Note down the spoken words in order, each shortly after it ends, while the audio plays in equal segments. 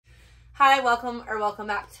Hi, welcome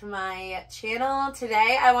back to my channel.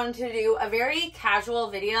 Today I wanted to do a very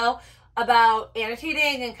casual video about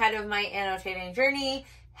annotating and kind of my annotating journey,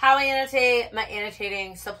 how I annotate, my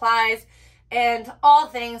annotating supplies, and all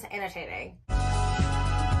things annotating.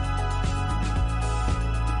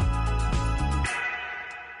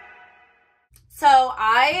 So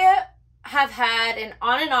I have had an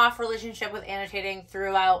on and off relationship with annotating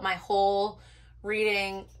throughout my whole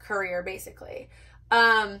reading career, basically.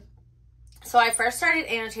 So I first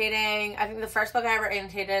started annotating, I think the first book I ever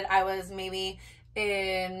annotated, I was maybe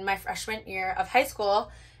in my freshman year of high school,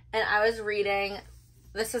 and I was reading,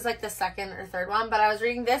 this is like the second or third one, but I was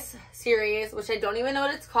reading this series, which I don't even know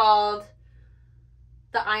what it's called,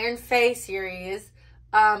 the Iron Fae series,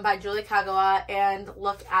 by Julie Kagawa, and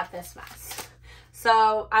look at this mess.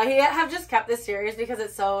 So I have just kept this series because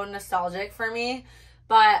it's so nostalgic for me.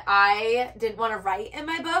 But I didn't want to write in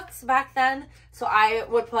my books back then, so I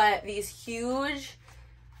would put these huge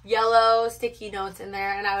yellow sticky notes in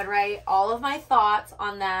there, and I would write all of my thoughts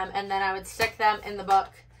on them, and then I would stick them in the book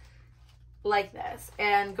like this.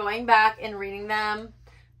 And going back and reading them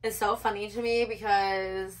is so funny to me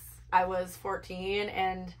because I was 14,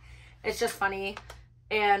 and it's just funny,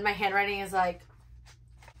 and my handwriting is like,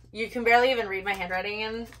 you can barely even read my handwriting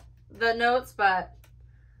in the notes, but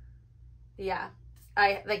yeah.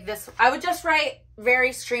 I would just write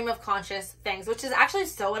very stream of conscious things, which is actually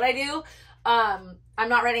still what I do. I'm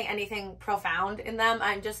not writing anything profound in them.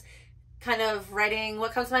 I'm just kind of writing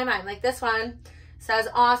what comes to my mind. Like this one says,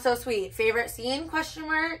 "Aw, so sweet. Favorite scene?" ?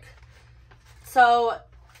 So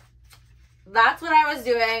that's what I was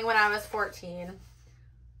doing when I was 14.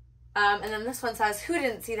 And then this one says, "Who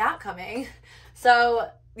didn't see that coming?" So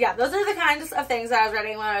yeah, those are the kinds of things that I was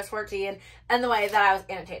writing when I was 14 and the way that I was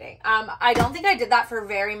annotating. I don't think I did that for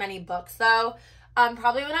very many books though.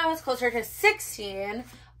 Probably when I was closer to 16,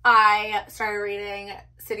 I started reading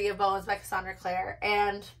City of Bones by Cassandra Clare,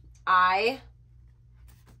 and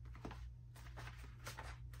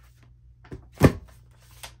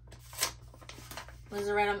there's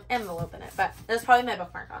a random envelope in it, but it's probably my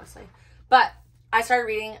bookmark, honestly. But I started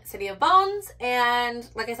reading City of Bones, and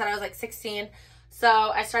like I said, I was like 16. So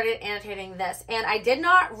I started annotating this, and I did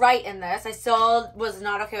not write in this. I still was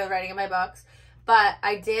not okay with writing in my books, but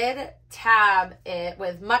I did tab it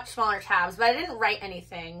with much smaller tabs, but I didn't write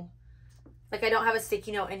anything. Like I don't have a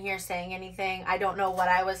sticky note in here saying anything. I don't know what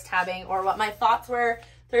I was tabbing or what my thoughts were.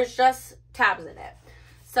 There's just tabs in it.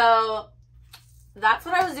 So that's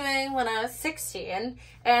what I was doing when I was 16.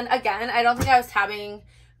 And again, I don't think I was tabbing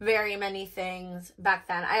very many things back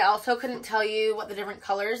then. I also couldn't tell you what the different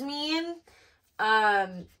colors mean.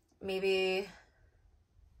 Maybe,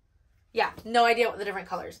 yeah, no idea what the different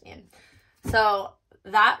colors mean. So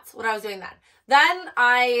that's what I was doing then. Then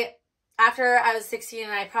after I was 16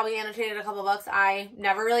 and I probably annotated a couple books, I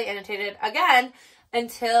never really annotated again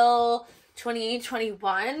until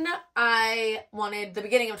 2021. The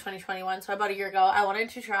beginning of 2021, so about a year ago, I wanted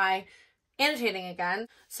to try annotating again.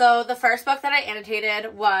 So the first book that I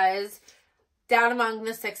annotated was Down Among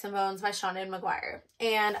the Sticks and Bones by Seanan McGuire.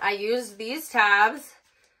 And I used these tabs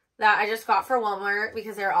that I just got for Walmart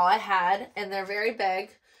because they're all I had, and they're very big.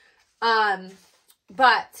 And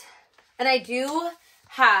I do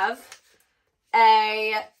have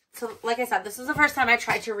so like I said, this is the first time I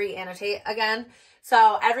tried to re-annotate again.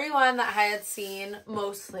 So everyone that I had seen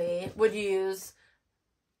mostly would use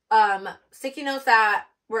sticky notes that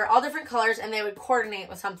were all different colors, and they would coordinate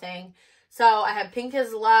with something. So I have pink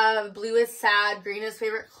is love, blue is sad, green is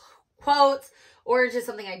favorite quotes, orange is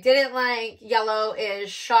something I didn't like, yellow is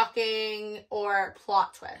shocking or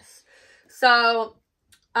plot twist. So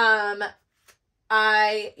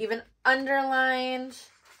I even underlined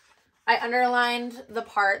the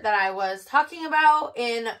part that I was talking about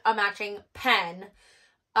in a matching pen.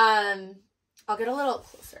 I'll get a little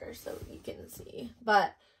closer so you can see.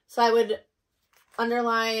 So I would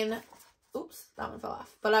underline, oops, that one fell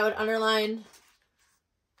off. But I would underline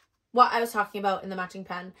what I was talking about in the matching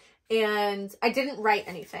pen. And I didn't write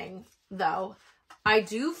anything, though. I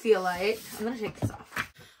do feel like, I'm going to take this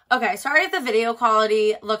off. Okay, sorry if the video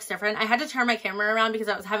quality looks different. I had to turn my camera around because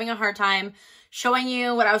I was having a hard time showing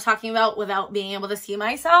you what I was talking about without being able to see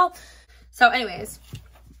myself. So anyways,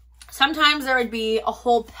 sometimes there would be a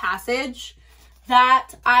whole passage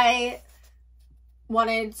that I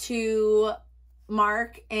wanted to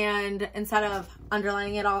mark, and instead of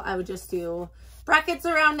underlining it all, I would just do brackets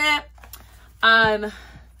around it.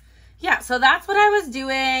 Yeah, so that's what I was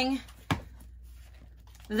doing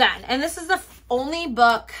then. And this is the only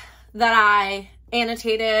book that I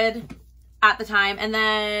annotated at the time. And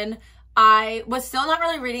then I was still not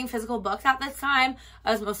really reading physical books at this time.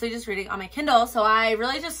 I was mostly just reading on my Kindle, so I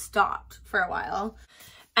really just stopped for a while.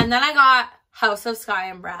 And then I got House of Sky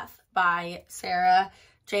and Breath by Sarah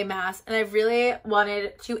J. Maas, and I really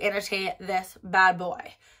wanted to annotate this bad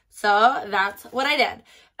boy. So that's what I did.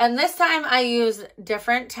 And this time I used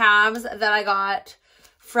different tabs that I got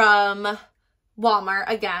from Walmart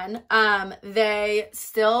again. They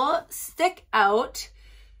still stick out,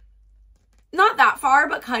 not that far,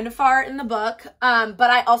 but kind of far in the book. But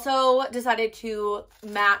I also decided to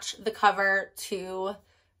match the cover to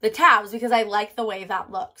the tabs because I like the way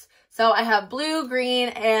that looks. So I have blue, green,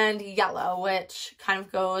 and yellow, which kind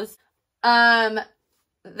of goes.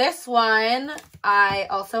 This one, I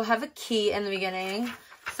also have a key in the beginning.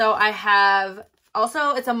 So I have,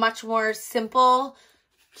 also it's a much more simple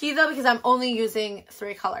key though, because I'm only using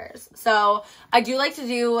 3 colors. So I do like to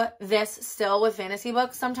do this still with fantasy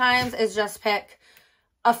books sometimes, is just pick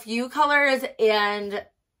a few colors and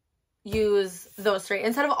use those 3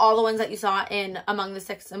 instead of all the ones that you saw in Among the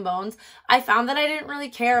Sticks and Bones. I found that I didn't really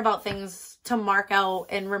care about things to mark out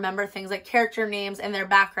and remember things like character names and their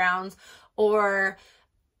backgrounds or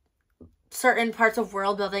certain parts of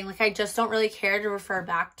world building. Like, I just don't really care to refer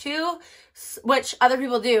back to, which other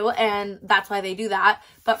people do, and that's why they do that.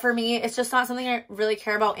 But for me, it's just not something I really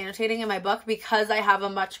care about annotating in my book because I have a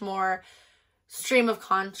much more stream of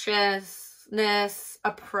consciousness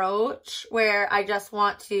approach where I just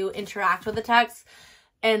want to interact with the text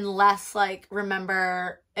and less like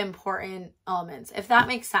remember important elements, if that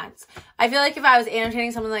makes sense. I feel like if I was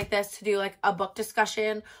annotating something like this to do like a book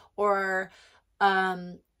discussion or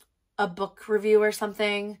a book review or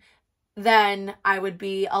something, then I would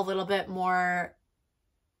be a little bit more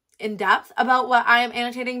in depth about what I am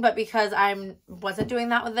annotating. But because I wasn't doing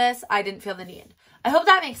that with this, I didn't feel the need. I hope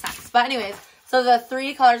that makes sense. But anyways, so the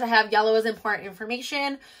 3 colors I have, yellow is important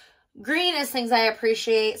information. Green is things I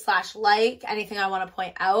appreciate / like, anything I want to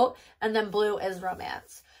point out. And then blue is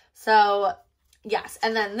romance. So yes.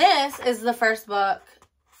 And then this is the first book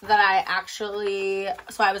that I actually,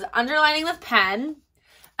 so I was underlining with pen.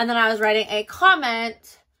 And then I was writing a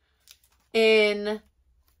comment in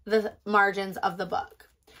the margins of the book.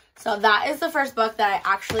 So that is the first book that I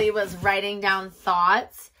actually was writing down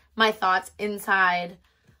my thoughts inside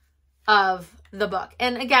of the book.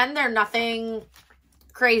 And again, they're nothing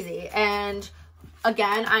crazy. And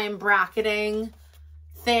again, I am bracketing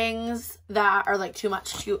things that are like too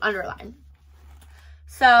much to underline.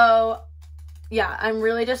 So yeah, I'm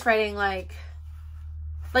really just writing like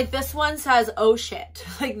this one says, oh shit.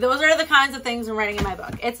 Like, those are the kinds of things I'm writing in my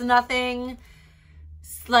book. It's nothing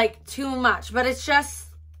like too much, but it's just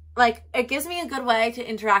like, it gives me a good way to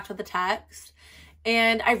interact with the text.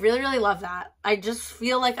 And I really, really love that. I just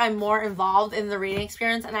feel like I'm more involved in the reading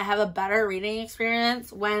experience and I have a better reading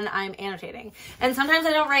experience when I'm annotating. And sometimes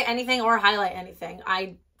I don't write anything or highlight anything.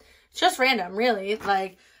 It's just random, really.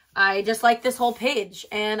 Like, I just like this whole page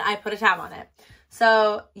and I put a tab on it.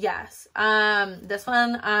 So yes, this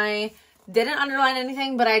one I didn't underline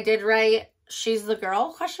anything, but I did write "she's the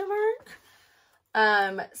girl?" ?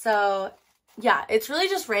 So yeah, it's really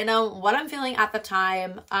just random what I'm feeling at the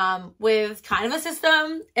time, with kind of a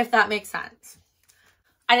system, if that makes sense.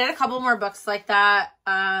 I did a couple more books like that.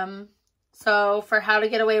 So for How to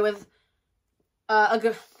Get Away with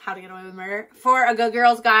Murder, for A Good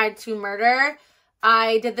Girl's Guide to Murder,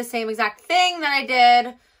 I did the same exact thing that I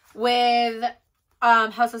did with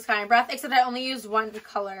House of Sky and Breath, except I only used 1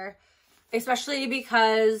 color, especially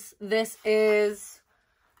because this is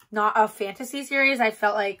not a fantasy series. I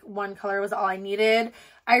felt like 1 color was all I needed.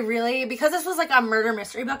 Because this was like a murder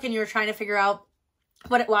mystery book and you were trying to figure out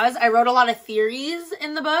what it was, I wrote a lot of theories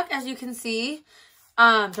in the book, as you can see.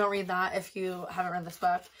 Don't read that if you haven't read this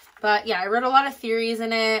book. But yeah, I wrote a lot of theories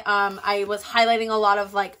in it. I was highlighting a lot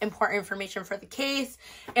of like important information for the case.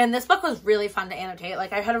 And this book was really fun to annotate.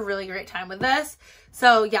 Like, I had a really great time with this.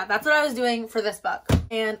 So yeah, that's what I was doing for this book.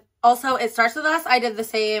 And also, It Starts With Us, I did the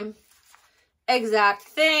same exact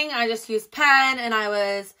thing. I just used pen and I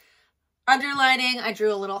was underlining. I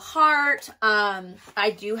drew a little heart.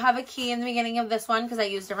 I do have a key in the beginning of this one because I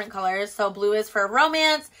use different colors. So blue is for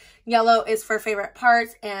romance, yellow is for favorite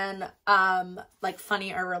parts and like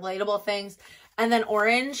funny or relatable things. And then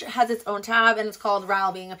orange has its own tab and it's called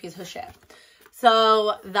Ryle Being a Piece of Shit.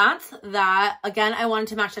 So that's that. Again, I wanted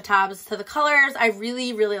to match the tabs to the colors. I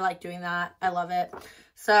really, really like doing that. I love it.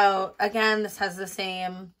 So again, this has the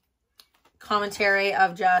same commentary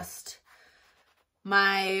of just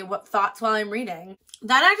my thoughts while I'm reading.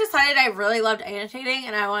 Then I decided I really loved annotating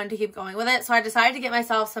and I wanted to keep going with it. So I decided to get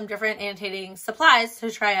myself some different annotating supplies to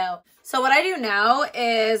try out. So what I do now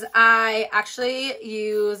is I actually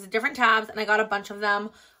use different tabs, and I got a bunch of them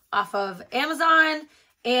off of Amazon,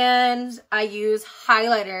 and I use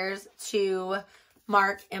highlighters to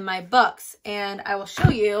mark in my books, and I will show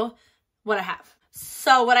you what I have.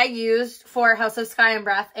 So what I used for House of Sky and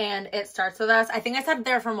Breath and It Starts With Us, I think I said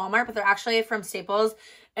they're from Walmart, but they're actually from Staples,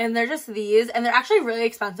 and they're just these, and they're actually really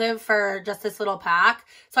expensive for just this little pack.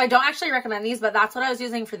 So I don't actually recommend these, but that's what I was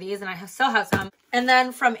using for these, and I still have some. And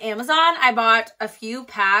then from Amazon, I bought a few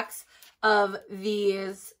packs of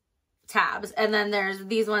these tabs, and then there's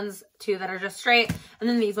these ones too that are just straight, and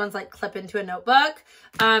then these ones like clip into a notebook.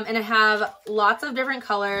 And I have lots of different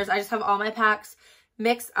colors. I just have all my packs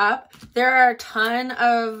mixed up. There are a ton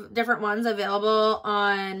of different ones available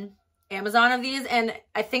on Amazon of these, and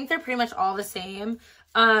I think they're pretty much all the same.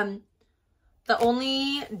 The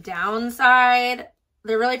only downside,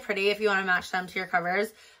 they're really pretty if you want to match them to your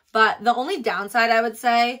covers, but the only downside I would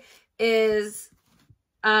say is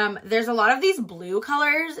there's a lot of these blue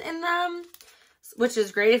colors in them, which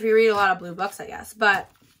is great if you read a lot of blue books, I guess. But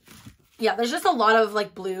yeah, there's just a lot of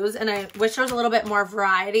like blues, and I wish there was a little bit more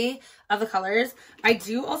variety of the colors. I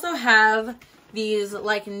do also have these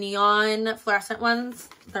like neon fluorescent ones.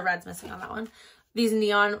 The red's missing on that one. These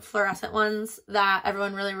neon fluorescent ones that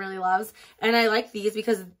everyone really, really loves. And I like these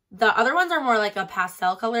because the other ones are more like a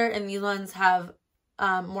pastel color, and these ones have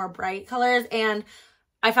more bright colors. And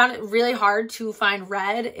I found it really hard to find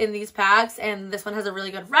red in these packs, and this one has a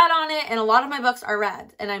really good red on it, and a lot of my books are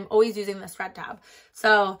red, and I'm always using this red tab.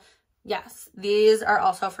 So yes, these are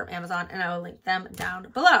also from Amazon, and I will link them down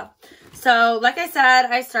below. So like I said,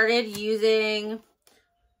 I started using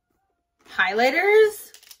highlighters.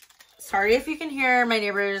 Sorry if you can hear my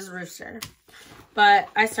neighbor's rooster, but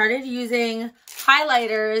I started using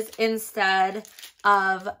highlighters instead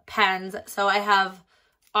of pens. So I have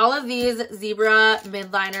all of these zebra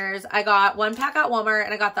midliners. I got one pack at Walmart,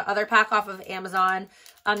 and I got the other pack off of Amazon.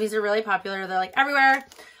 These are really popular. They're like everywhere.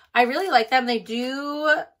 I really like them. They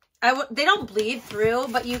don't bleed through,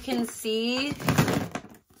 but you can see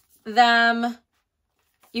them.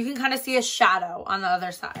 You can kind of see a shadow on the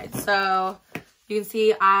other side. So you can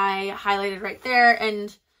see I highlighted right there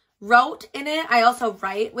and wrote in it. I also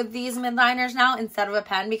write with these midliners now instead of a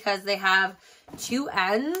pen because they have two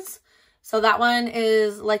ends. So that one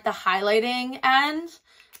is like the highlighting end,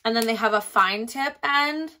 and then they have a fine tip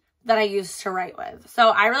end that I use to write with. So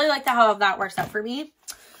I really like how that works out for me.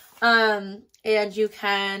 And you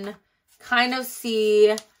can kind of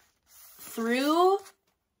see through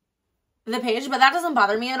the page, but that doesn't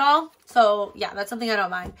bother me at all. So yeah, that's something I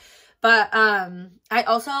don't mind. But I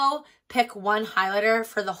also pick one highlighter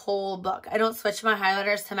for the whole book. I don't switch my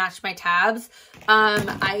highlighters to match my tabs.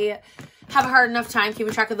 I have a hard enough time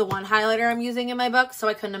keeping track of the one highlighter I'm using in my book, so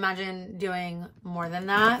I couldn't imagine doing more than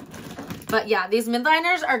that. But yeah, these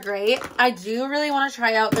midliners are great. I do really want to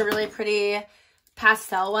try out the really pretty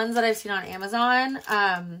pastel ones that I've seen on Amazon.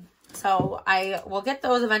 So I will get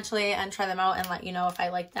those eventually and try them out and let you know if I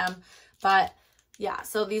like them. But yeah,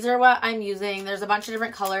 so these are what I'm using. There's a bunch of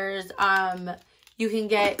different colors. You can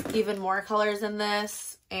get even more colors in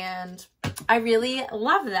this, and I really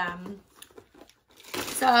love them.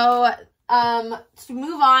 So to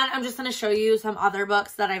move on, I'm just going to show you some other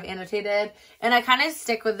books that I've annotated, and I kind of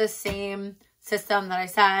stick with the same system that I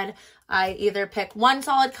said. I either pick one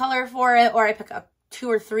solid color for it, or I pick up 2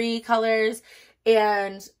 or 3 colors,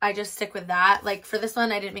 and I just stick with that. Like for this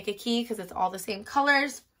one, I didn't make a key because it's all the same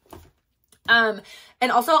colors.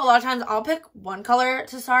 And also a lot of times I'll pick one color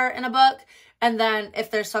to start in a book, and then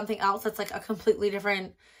if there's something else that's like a completely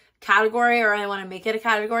different category, or I want to make it a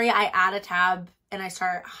category, I add a tab and I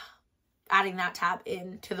start adding that tab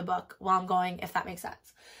into the book while I'm going, if that makes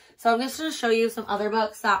sense. So I'm just going to show you some other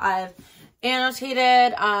books that I've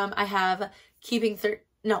annotated. I have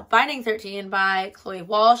Binding 13 by Chloe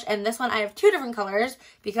Walsh, and this one I have 2 different colors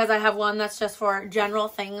because I have one that's just for general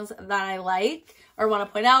things that I like or want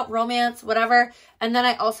to point out, romance, whatever. And then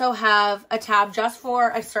I also have a tab just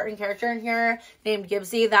for a certain character in here named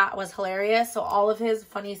Gibbsy that was hilarious. So all of his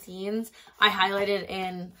funny scenes I highlighted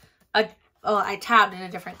in I tabbed in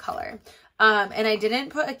a different color. And I didn't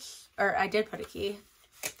put a key, or I did put a key.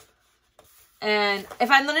 And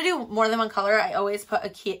if I'm going to do more than one color, I always put a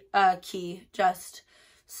key just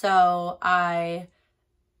so I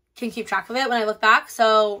can keep track of it when I look back.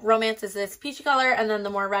 So romance is this peachy color, and then the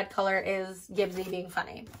more red color is Gibbsy being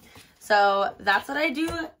funny. So that's what I do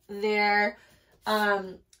there.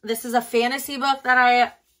 This is a fantasy book that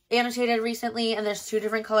I annotated recently, and there's 2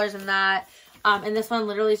 different colors in that. And this one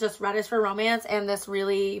literally is just red is for romance, and this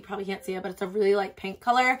really, you probably can't see it, but it's a really like pink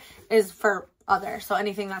color is for other. So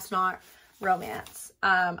anything that's not romance,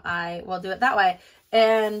 I will do it that way.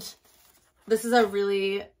 And this is a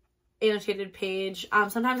really annotated page.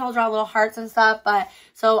 Sometimes I'll draw little hearts and stuff, but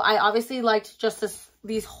so I obviously liked just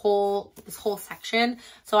this whole section.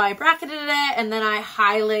 So I bracketed it, and then I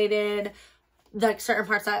highlighted like certain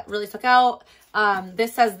parts that really stuck out.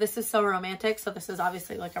 This says, "This is so romantic." So this is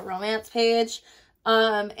obviously like a romance page.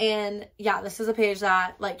 And yeah, this is a page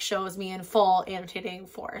that like shows me in full annotating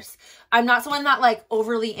force. I'm not someone that like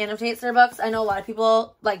overly annotates their books. I know a lot of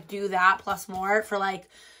people like do that plus more for like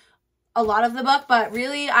a lot of the book, but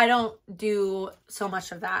really I don't do so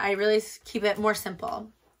much of that. I really keep it more simple.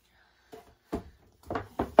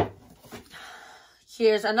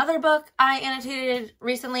 Here's another book I annotated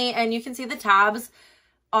recently, and you can see the tabs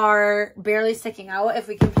are barely sticking out if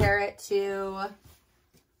we compare it to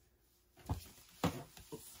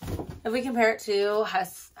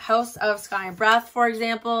House of Sky and Breath, for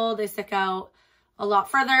example. They stick out a lot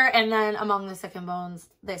further, and then Among the Sick and Bones,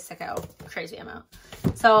 they stick out a crazy amount.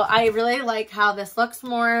 So I really like how this looks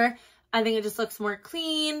more. I think it just looks more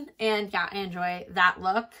clean, and yeah, I enjoy that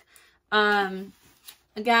look.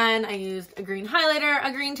 Again, I used a green highlighter,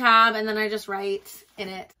 a green tab, and then I just write in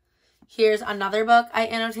it. Here's another book I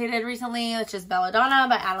annotated recently, which is Belladonna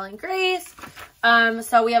by Adeline Grace.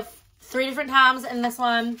 So we have 3 different tabs in this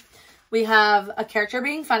one. We have a character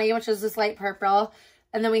being funny, which is this light purple.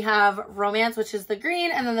 And then we have romance, which is the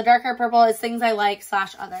green. And then the darker purple is things I like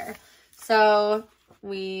 / other. So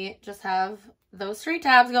we just have those 3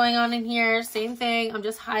 tabs going on in here. Same thing. I'm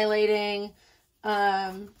just highlighting.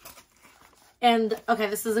 And okay,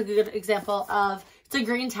 this is a good example of, it's a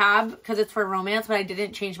green tab because it's for romance, but I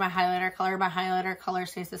didn't change my highlighter color. My highlighter color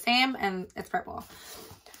stays the same, and it's purple.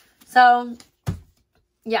 So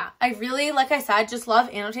yeah, I really, like I said, just love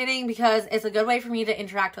annotating because it's a good way for me to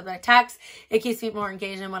interact with my text. It keeps me more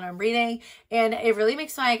engaged in what I'm reading, and it really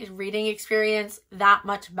makes my reading experience that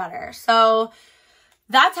much better. So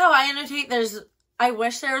that's how I annotate. I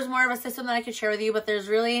wish there was more of a system that I could share with you, but there's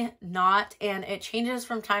really not, and it changes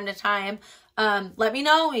from time to time. Let me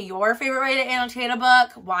know your favorite way to annotate a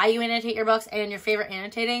book, why you annotate your books, and your favorite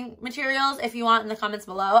annotating materials if you want in the comments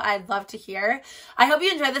below. I'd love to hear. I hope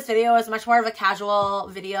you enjoyed this video. It's much more of a casual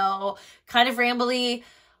video, kind of rambly.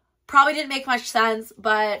 Probably didn't make much sense,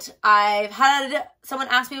 but I've had someone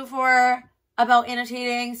ask me before about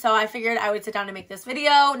annotating, so I figured I would sit down and make this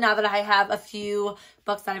video now that I have a few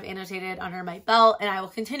books that I've annotated under my belt, and I will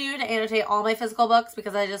continue to annotate all my physical books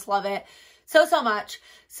because I just love it so much.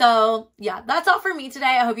 So yeah, that's all for me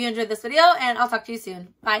today. I hope you enjoyed this video, and I'll talk to you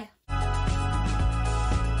soon. Bye.